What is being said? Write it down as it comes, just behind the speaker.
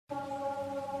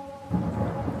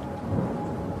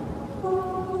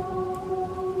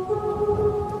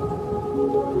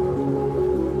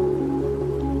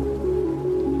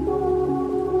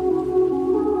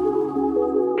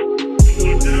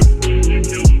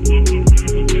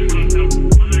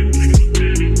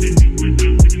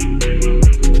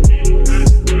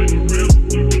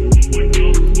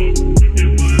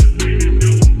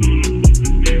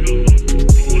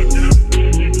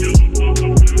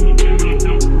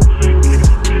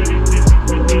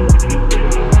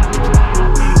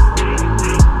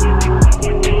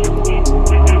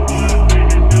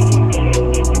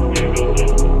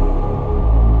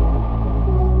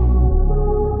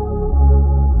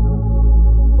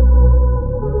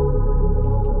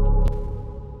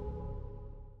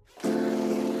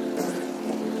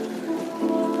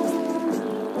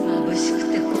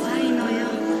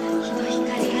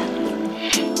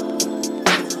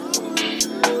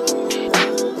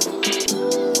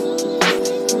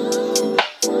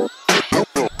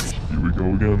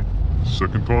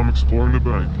Second time exploring the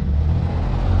bank.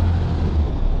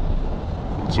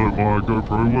 Let's hope my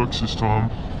GoPro works this time.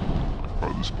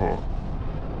 Right, this part,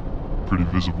 pretty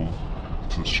visible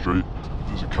to the street.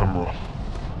 There's a camera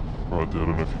right there, I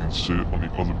don't know if you can see it, on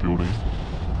the other building.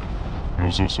 And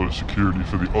there's also security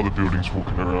for the other buildings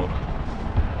walking around.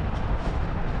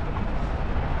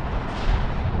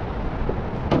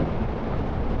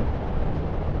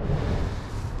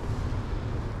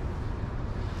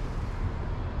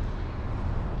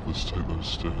 Let's take those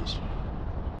stairs.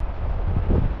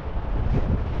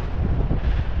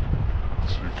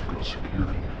 Let's see if we've got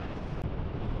security.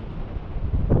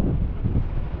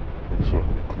 Looks like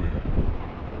we're clear.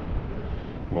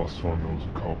 Last time there was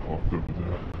a car parked over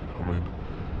there. I mean,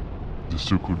 there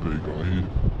still could be a guy here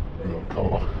without a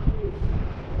car.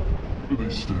 But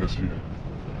these stairs here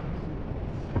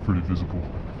are pretty visible.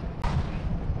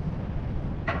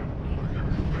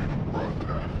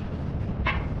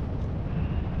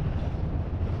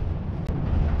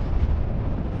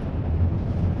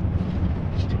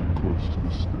 To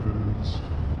the stairs.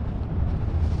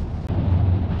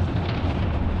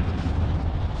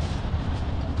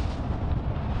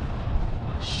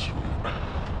 Sweet.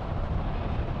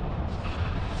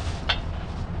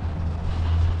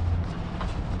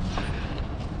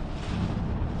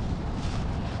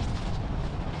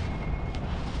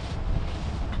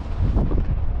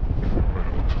 Made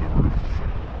it up to the roof.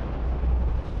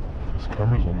 There's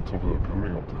cameras on the top of that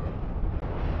building up there.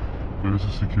 There is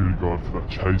a security guard for that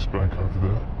Chase bank over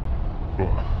there,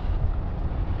 but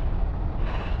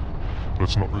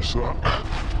let's not risk that.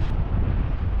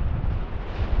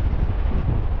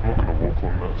 I'm not going to walk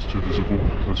on that, it's too visible,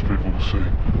 as people will see.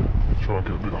 Try and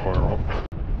get a bit higher up.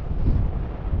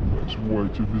 That's way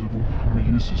too visible. Let me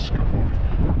use this scaffolding.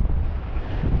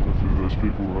 Hopefully those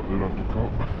people right there don't look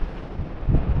up.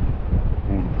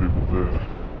 All the people there.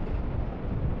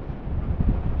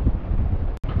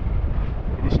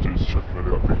 This dude's checking it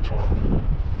out big time.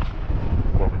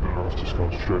 Might be better off just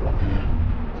going straight up here.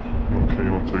 I'm not keen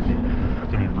on taking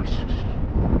any risks.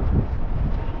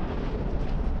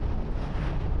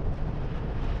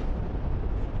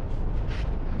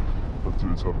 That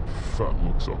dude's having fat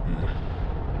looks up here.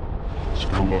 Just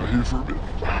gonna lie here for a bit.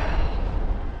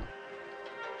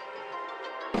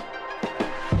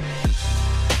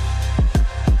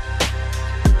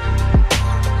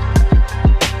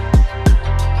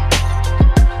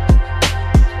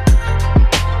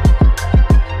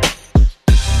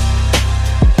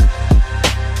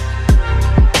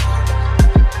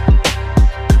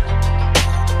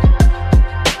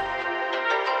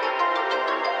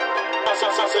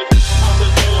 I said,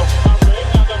 damn, I ran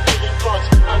out of million bucks.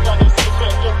 I got a sick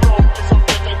at the road, it's a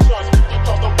freaking truck.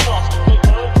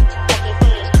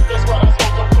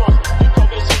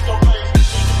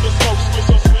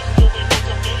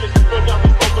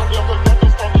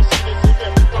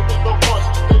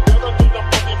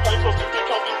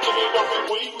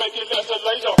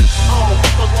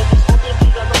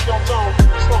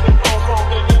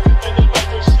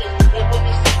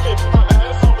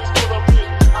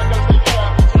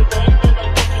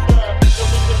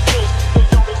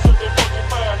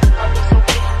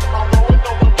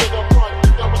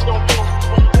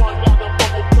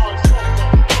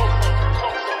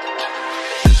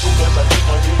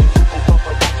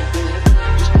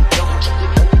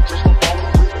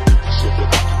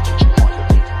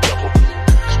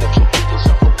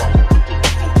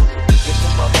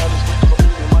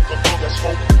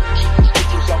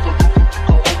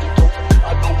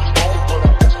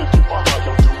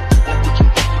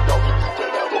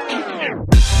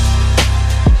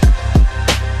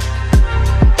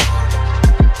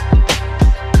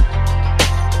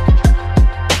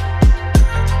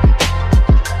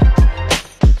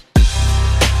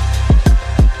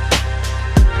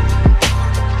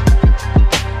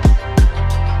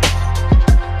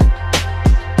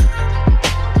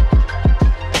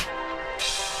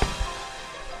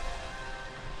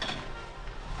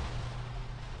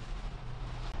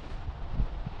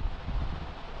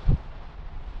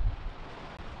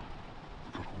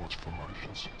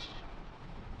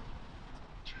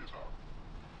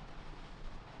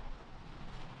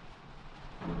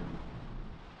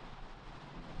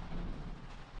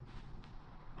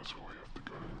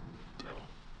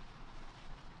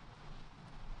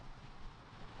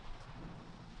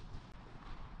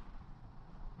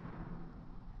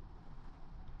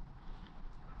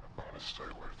 stay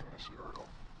away from this area.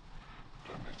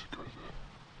 Don't need to go there.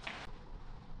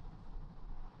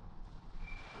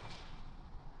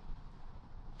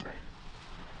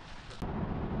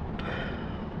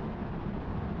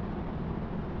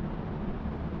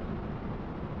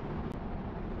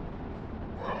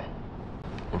 Wow.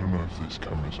 I don't know if these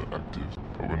cameras are active,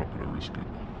 but we're not going to risk it.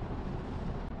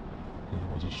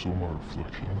 I just saw my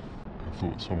reflection and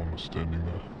thought someone was standing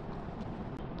there.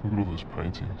 Look at all those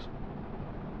paintings.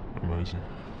 Amazing.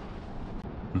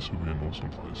 This would be an awesome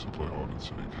place to play hide and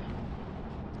seek.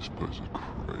 This place is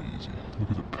crazy. Look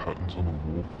at the patterns on the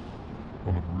wall,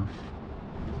 on the roof.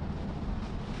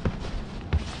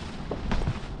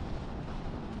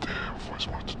 Damn, I've always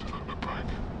wanted to do that in a bank.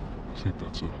 I think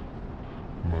that's a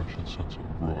motion sensor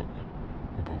right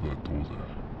above that door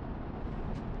there.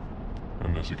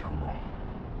 And there's a camera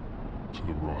to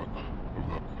the right of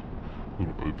that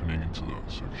little opening into that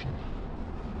section.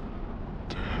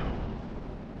 Damn.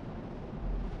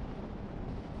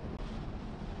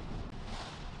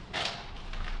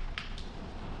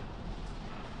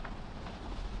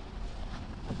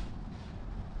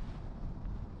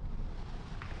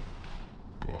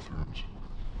 Bathrooms.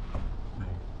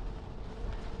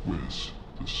 Where's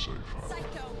the safe house?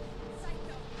 Psycho.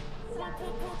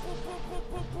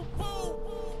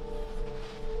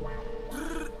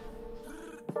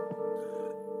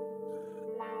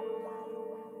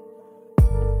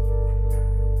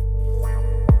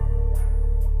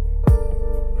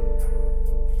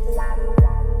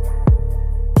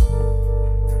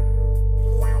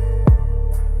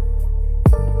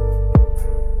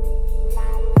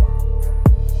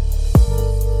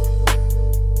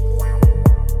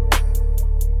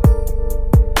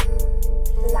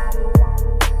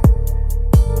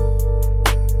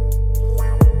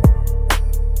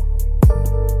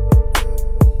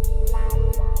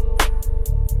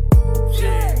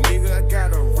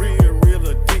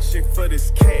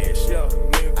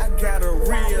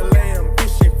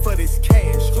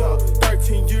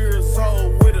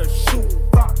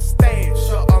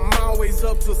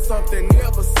 Something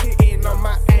never sitting on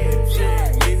my ass,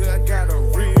 yeah. Nigga, I got a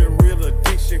real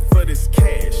addiction for this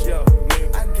cash, yeah.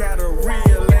 I got a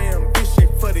real ambition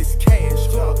for this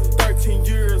cash, yeah. 13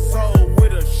 years old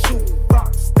with a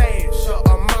shoebox stash, yeah.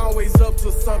 I'm always up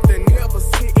to something never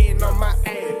sitting on my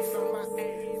ass.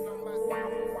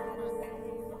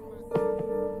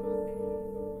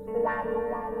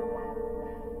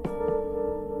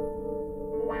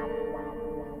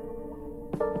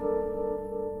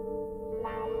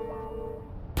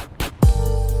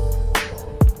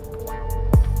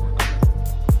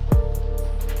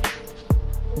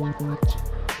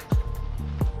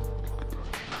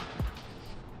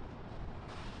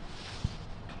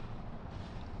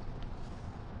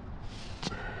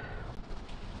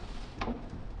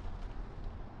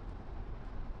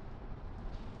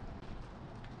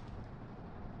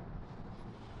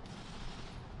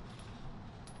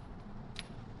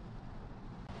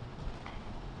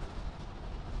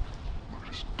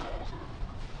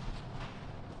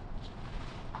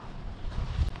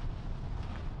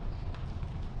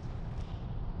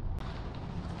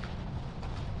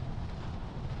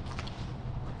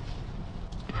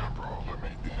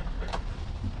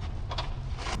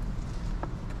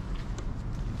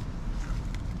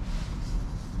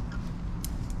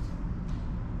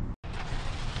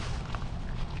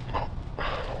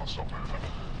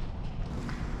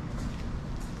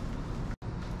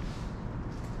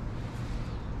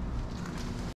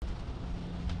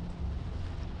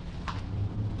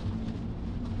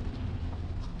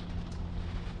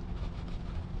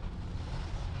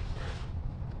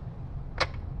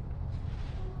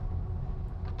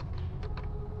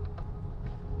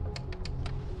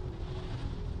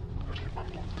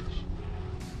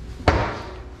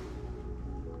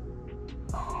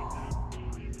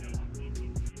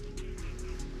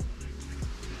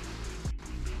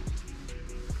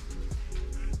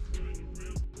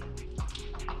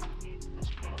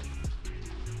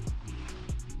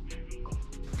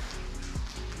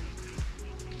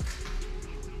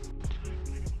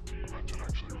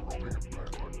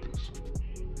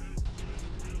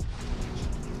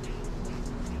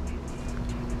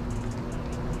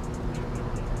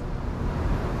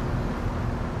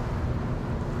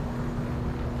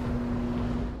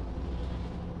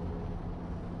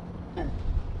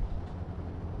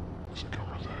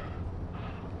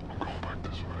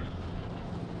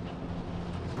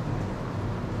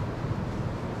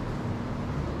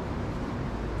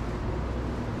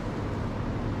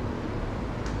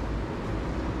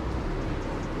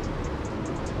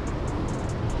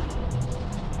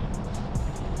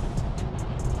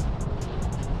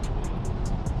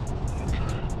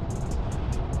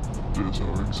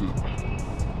 exit.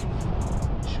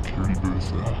 Security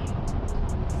booth there.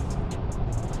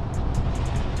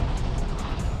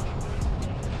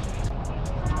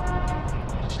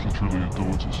 It's literally a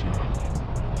door just here.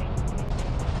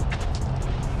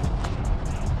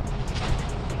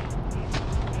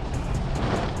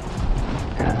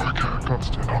 I can't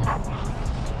stand on that.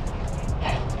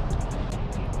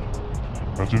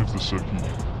 Imagine if the Seki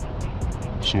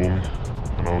saw me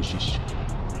and I was just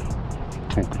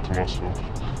talking to myself.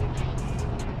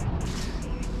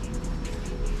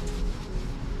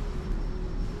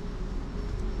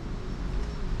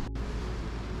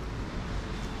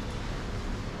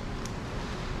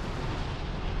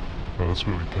 Oh, that's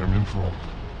where we came in from.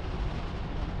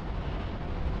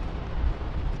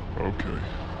 Okay.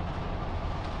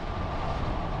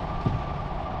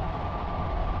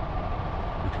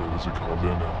 Okay, there's a car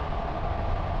there now.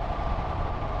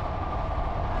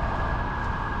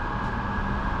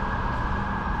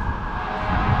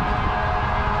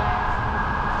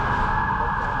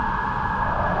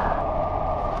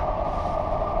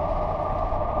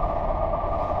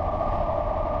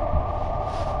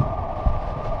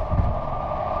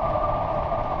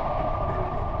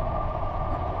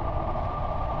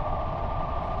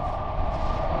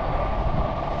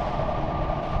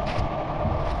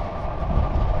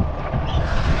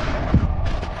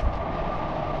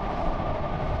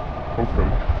 Okay.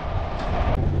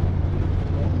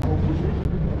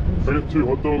 I get 2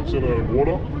 hot dogs and a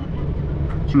water.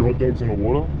 2 hot dogs and a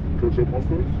water. Ketchup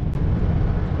mustard.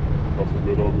 Nothing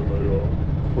better than a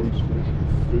post-mission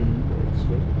feed, I'd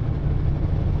say.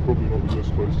 Probably not the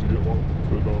best place to get one,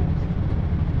 but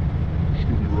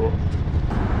should be right.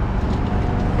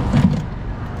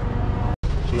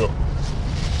 So yeah.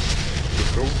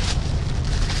 Let's go.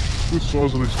 What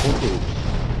size are these hot dogs?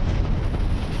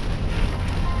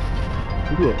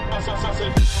 Look at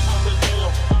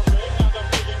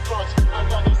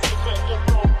that.